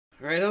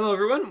Alright, hello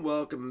everyone.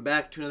 Welcome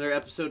back to another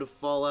episode of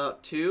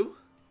Fallout 2.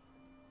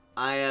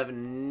 I have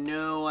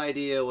no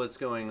idea what's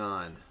going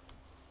on.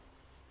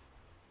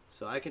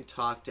 So I can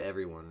talk to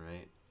everyone,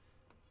 right?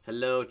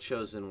 Hello,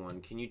 Chosen One.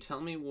 Can you tell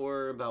me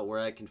more about where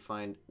I can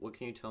find... What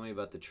can you tell me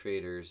about the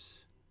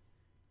traders?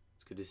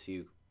 It's good to see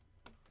you.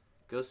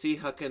 Go see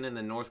Huckin in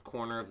the north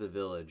corner of the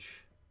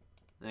village.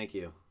 Thank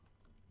you.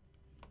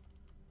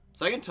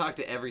 So I can talk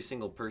to every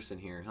single person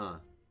here, huh?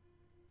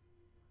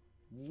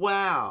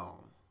 Wow.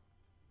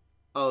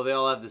 Oh, they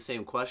all have the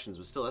same questions,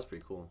 but still, that's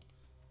pretty cool.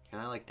 Can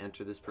I, like,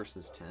 enter this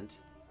person's tent?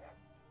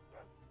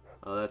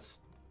 Oh, that's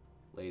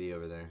lady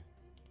over there.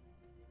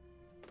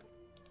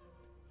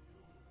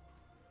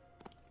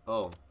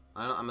 Oh,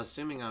 I'm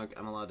assuming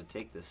I'm allowed to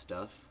take this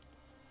stuff.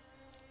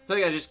 I feel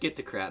like I just get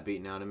the crap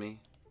beaten out of me.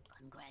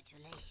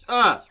 Congratulations,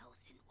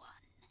 Chosen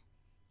One.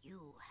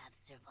 You have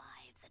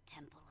survived the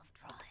Temple of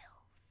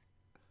Trials.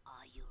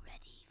 Are you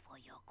ready for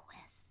your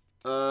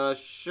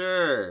quest?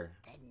 Sure.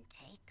 Then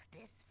take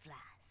this flask.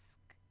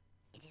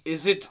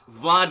 Is it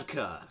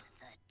vodka?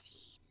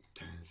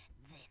 13.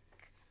 Vic,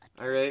 a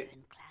Alright. trader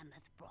in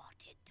Klamath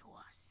brought it to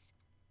us.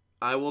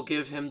 I will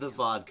give him the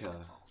vodka. The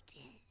vault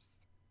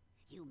is.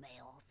 You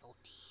may also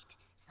need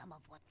some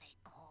of what they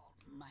call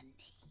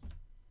money.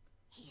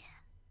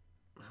 Here.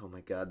 Oh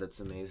my god,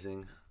 that's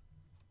amazing.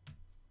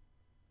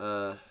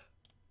 Pay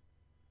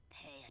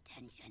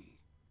attention.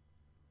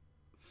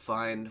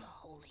 Find... The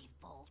Holy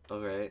Vault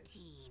Alright.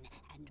 13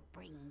 and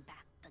bring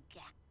back the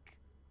GECK.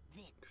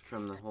 Vic,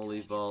 From the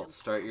Holy Vault.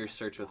 Start your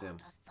search with him.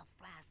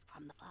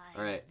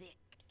 Alright.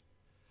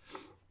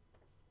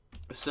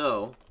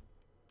 So...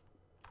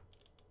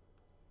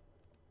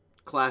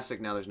 Classic,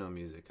 now there's no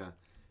music, huh?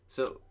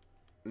 So,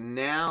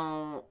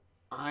 now...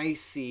 I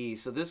see.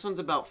 So this one's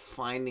about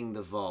finding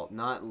the vault,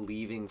 not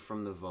leaving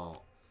from the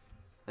vault.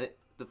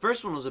 The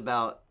first one was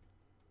about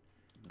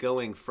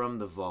going from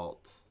the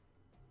vault.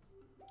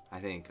 I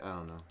think. I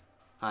don't know.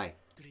 Hi.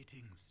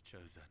 Greetings,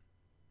 Chosen.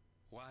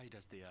 Why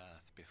does the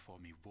earth before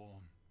me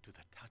warm to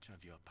the touch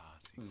of your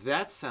passing?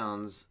 That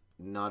sounds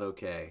not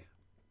okay.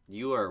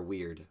 You are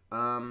weird.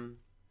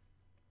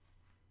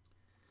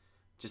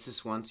 Just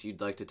this once you'd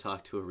like to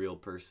talk to a real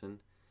person.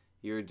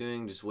 You're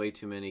doing just way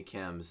too many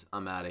chems.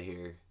 I'm out of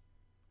here.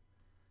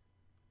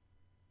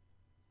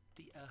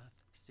 The earth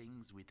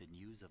sings with the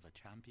news of a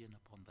champion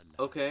upon the land.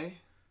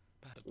 Okay.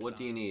 But What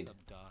do you need? plants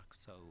of dark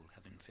soul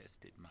have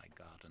infested my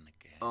garden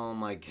again. Oh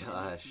my Many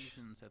gosh.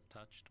 seasons have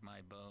touched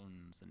my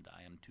bones, and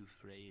I am too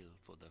frail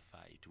for the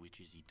fight which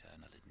is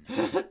eternal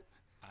at night.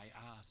 I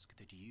ask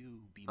that you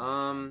be my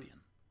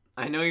champion.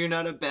 I know you're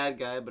not a bad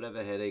guy, but I have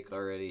a headache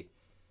already.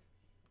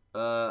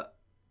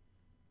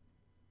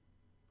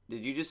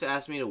 Did you just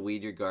ask me to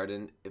weed your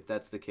garden? If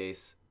that's the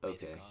case, May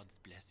okay. the gods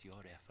bless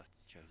your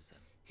efforts, Chosen.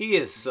 He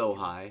is so May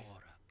your high.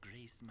 aura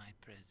grace my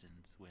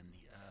presence when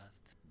the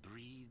earth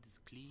breathes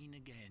clean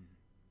again.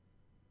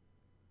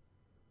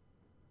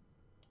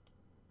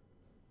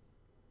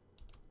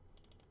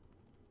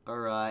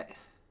 Alright.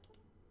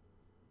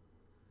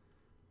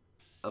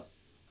 A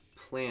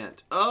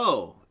plant.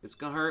 Oh! It's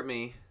gonna hurt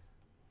me.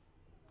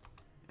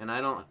 And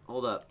I don't...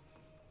 Hold up.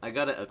 I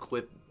gotta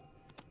equip...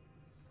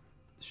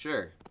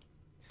 Sure.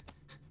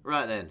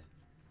 Right then.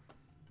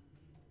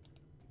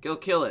 Go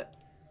kill it.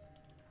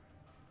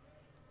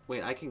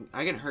 Wait, I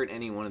can hurt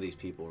any one of these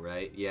people,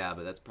 right? Yeah,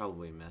 but that's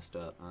probably messed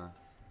up, huh?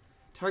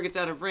 Target's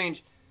out of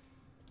range.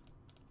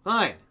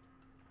 Fine.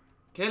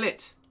 Kill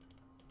it.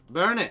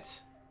 Burn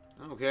it.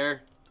 I don't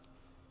care.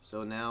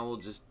 So now we'll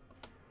just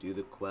do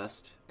the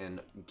quest and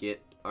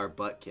get our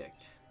butt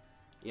kicked.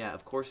 Yeah,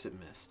 of course it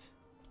missed.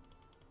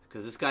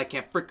 Because this guy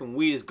can't freaking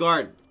weed his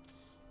garden.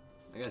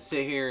 I gotta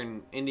sit here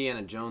and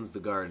Indiana Jones the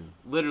garden.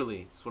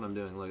 Literally, that's what I'm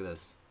doing. Look at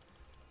this.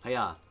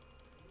 Hiya.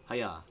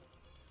 Hiya.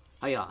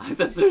 Hiya.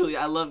 That's literally,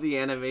 I love the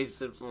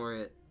animation for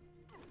it.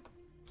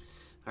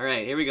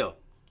 Alright, here we go.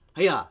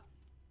 Hiya.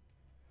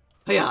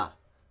 Hiya.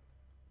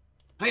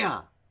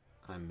 Hiya.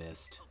 I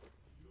missed.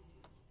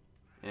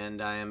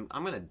 And I'm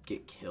gonna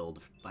get killed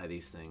by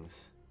these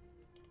things.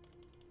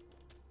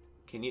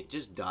 Can you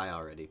just die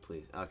already,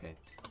 please? Okay.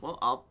 Well,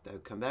 I'll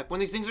come back when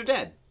these things are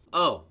dead.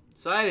 Oh,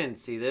 so I didn't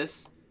see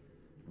this.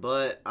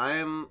 But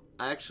I'm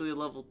actually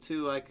level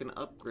 2. I can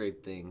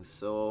upgrade things.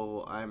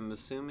 So I'm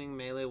assuming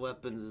melee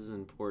weapons is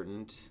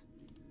important.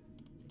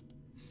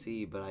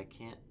 See, but I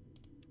can't.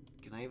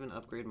 Can I even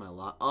upgrade my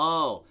lot?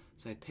 Oh,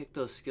 so I picked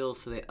those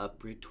skills so they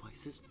upgrade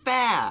twice as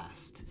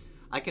fast.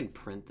 I can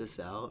print this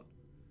out.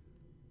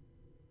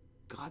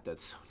 God,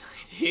 that's so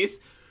 90s.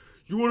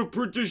 You want to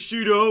print this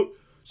shit out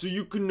so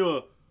you can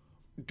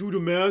do the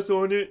math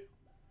on it?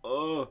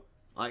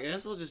 I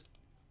guess I'll just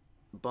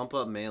bump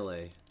up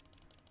melee.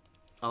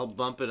 I'll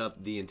bump it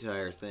up the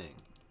entire thing.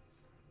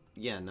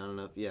 Yeah, not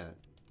enough. Yeah.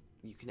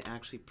 You can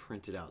actually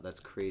print it out. That's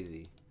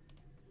crazy.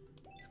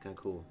 It's kind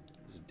of cool.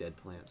 There's dead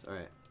plants.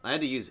 Alright. I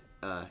had to use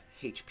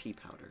HP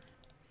powder.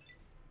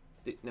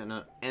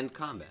 No. End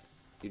combat.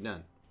 You're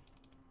done.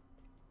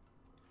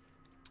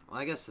 Well,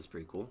 I guess that's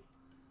pretty cool.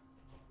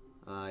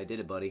 I did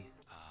it, buddy.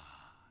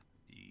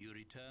 You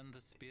return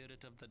the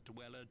spirit of the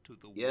dweller to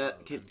the Yeah,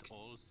 world, and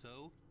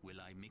also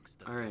will I mix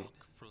the All right.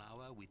 rock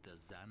flower with the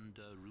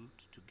zander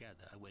root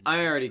together. When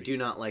I you already do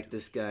return not like to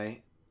this it.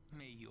 guy.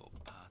 May your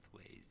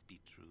pathways be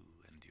true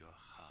and your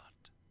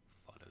heart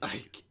follow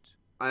suit.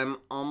 I'm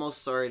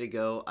almost sorry to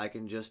go. I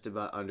can just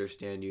about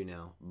understand you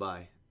now.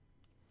 Bye.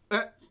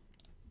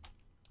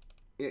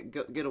 Yeah,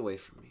 get away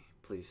from me,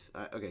 please.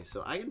 Okay,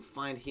 so I can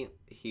find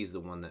he's the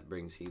one that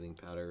brings healing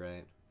powder,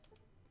 right?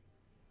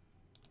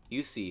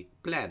 You see,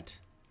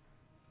 plant.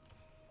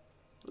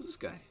 Who's this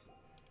guy?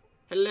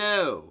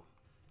 Hello.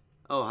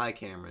 Oh, hi,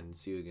 Cameron.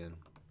 See you again.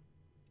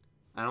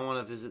 I don't want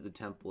to visit the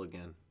temple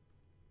again.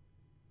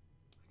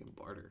 I can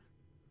barter.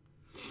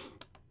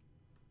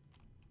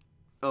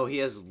 Oh, he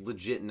has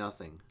legit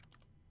nothing.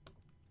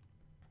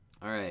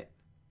 Alright.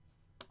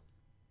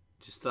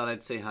 Just thought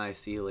I'd say hi.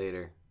 See you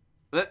later.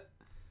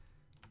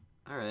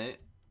 Alright.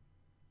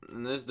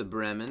 And there's the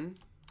Bremen.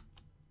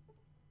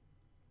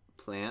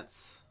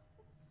 Plants.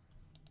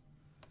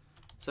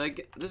 So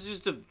this is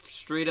just a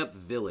straight up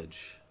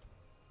village.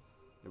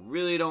 I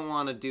really don't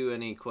want to do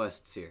any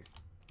quests here.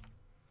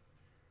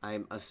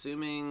 I'm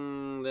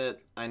assuming that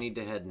I need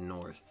to head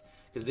north.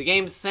 Because the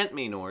game sent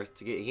me north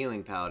to get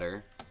healing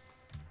powder.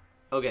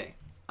 Okay.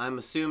 I'm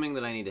assuming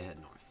that I need to head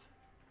north.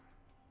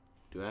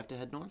 Do I have to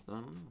head north? I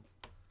don't know.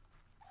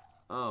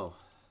 Oh.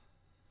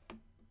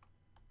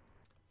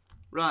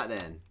 Right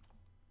then.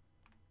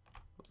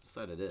 What's the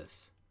side of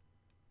this?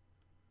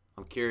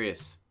 I'm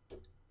curious.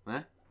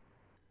 Huh?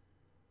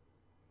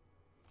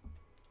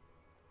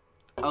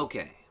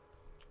 Okay.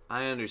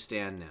 I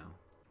understand now.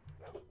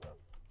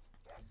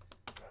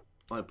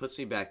 Well, it puts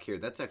me back here.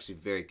 That's actually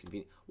very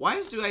convenient.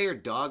 Why do I hear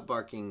dog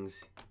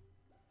barkings?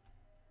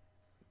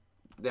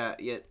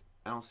 Yet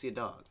I don't see a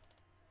dog.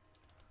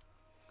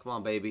 Come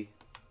on, baby.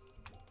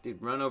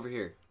 Dude, run over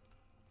here.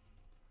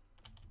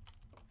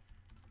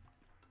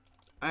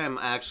 I am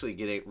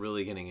actually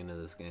really getting into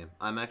this game.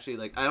 I'm actually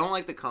like, I don't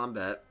like the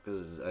combat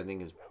because I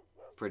think it's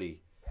pretty.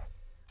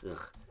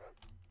 Ugh.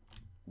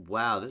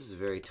 Wow, this is a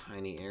very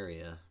tiny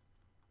area.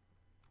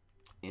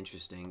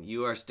 Interesting.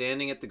 You are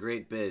standing at the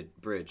Great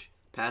Bridge.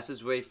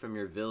 Passageway from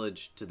your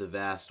village to the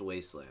vast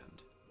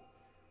wasteland.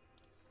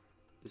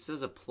 This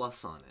says a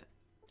plus on it.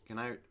 Can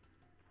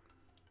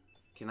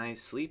I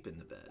sleep in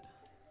the bed?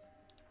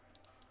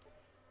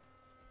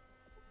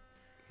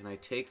 Can I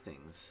take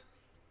things?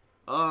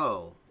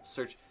 Oh,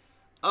 search.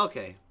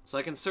 Okay, so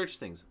I can search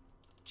things.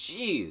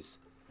 Jeez.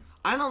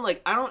 I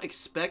don't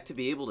expect to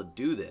be able to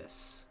do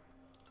this.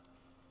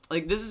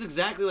 Like, this is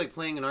exactly like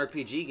playing an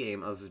RPG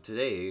game of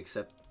today,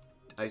 except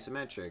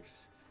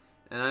isometrics.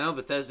 And I know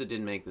Bethesda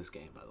didn't make this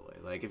game, by the way.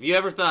 Like, if you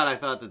ever thought I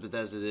thought that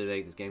Bethesda did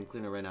make this game,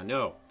 clean it right now.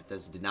 No,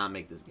 Bethesda did not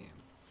make this game.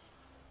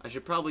 I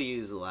should probably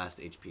use the last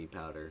HP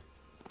powder.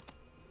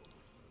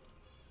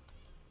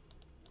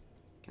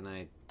 Can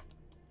I...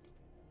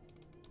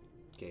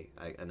 Okay,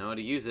 I know how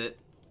to use it.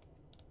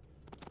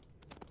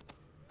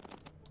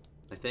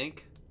 I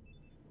think.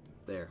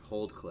 There,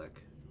 hold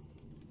click.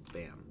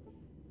 Bam.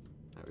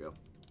 There we go.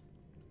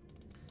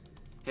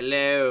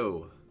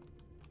 Hello.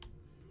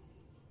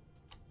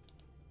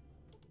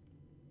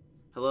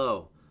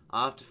 Hello.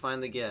 Off to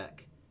find the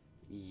GECK.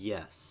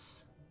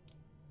 Yes.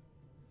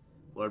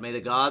 Lord, may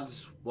the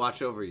gods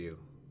watch over you.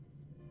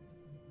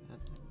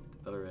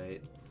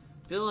 Alright.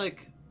 I feel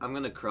like I'm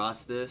gonna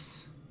cross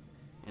this,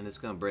 and it's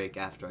gonna break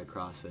after I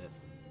cross it.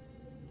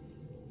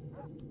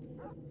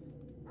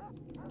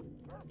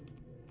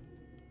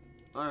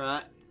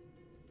 Alright.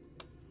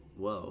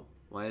 Whoa.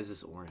 Why is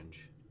this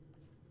orange?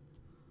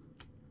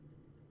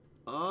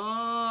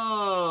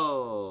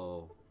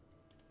 Oh!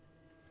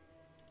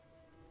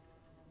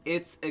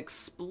 It's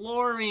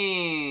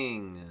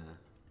exploring!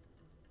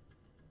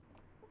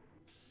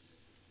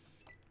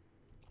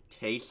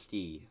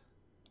 Tasty.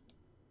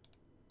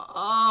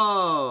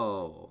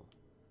 Oh!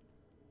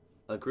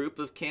 A group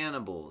of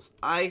cannibals.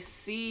 I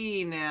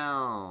see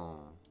now.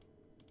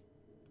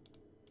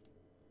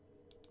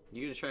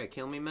 You gonna try to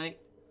kill me, mate?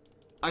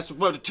 I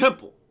survived a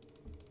temple!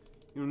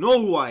 You know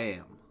who I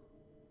am!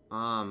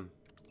 I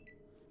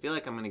feel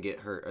like I'm gonna get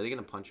hurt. Are they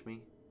gonna punch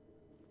me?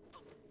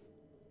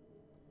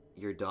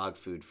 Your dog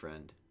food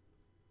friend.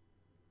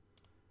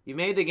 You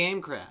made the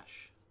game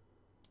crash.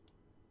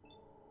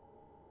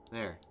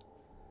 There.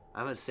 I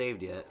haven't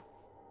saved yet.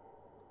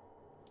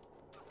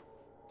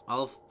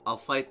 I'll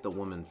fight the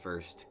woman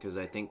first, because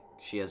I think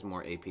she has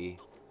more AP.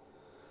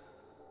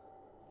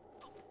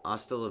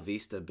 Hasta la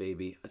vista,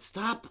 baby.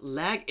 Stop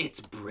lag.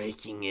 It's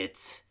breaking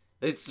it.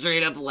 It's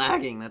straight up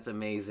lagging. That's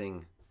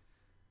amazing.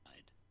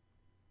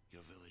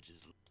 Your village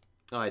is...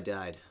 Oh, I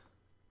died.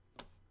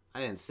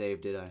 I didn't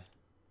save, did I?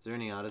 Is there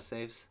any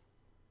autosaves?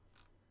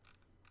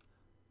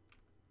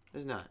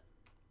 There's not.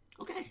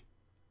 Okay.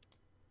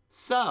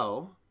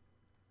 So,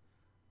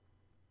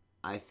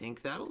 I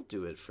think that'll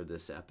do it for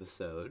this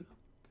episode.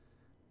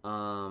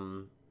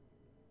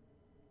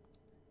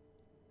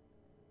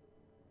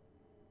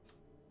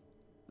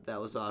 That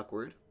was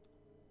awkward.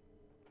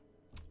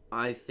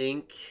 I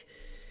think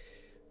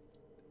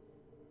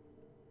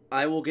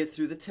I will get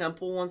through the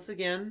temple once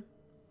again.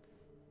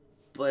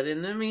 But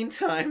in the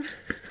meantime,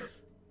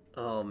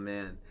 oh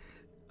man.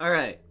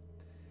 Alright.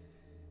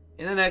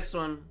 In the next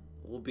one,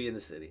 we'll be in the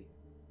city.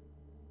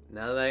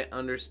 Now that I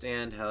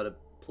understand how to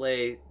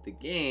play the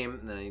game,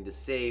 and then I need to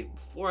save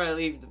before I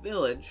leave the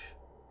village,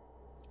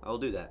 I will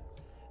do that.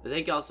 But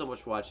thank you all so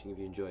much for watching. If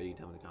you enjoyed, you can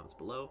tell me in the comments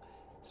below.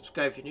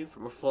 Subscribe if you're new for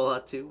more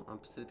Fallout 2. I'm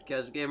Pacific the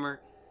Casual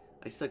Gamer.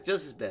 I suck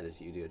just as bad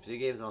as you do at video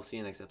games, and I'll see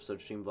you next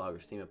episode, stream, vlog, or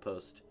Steam a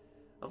post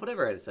of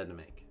whatever I decide to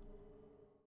make.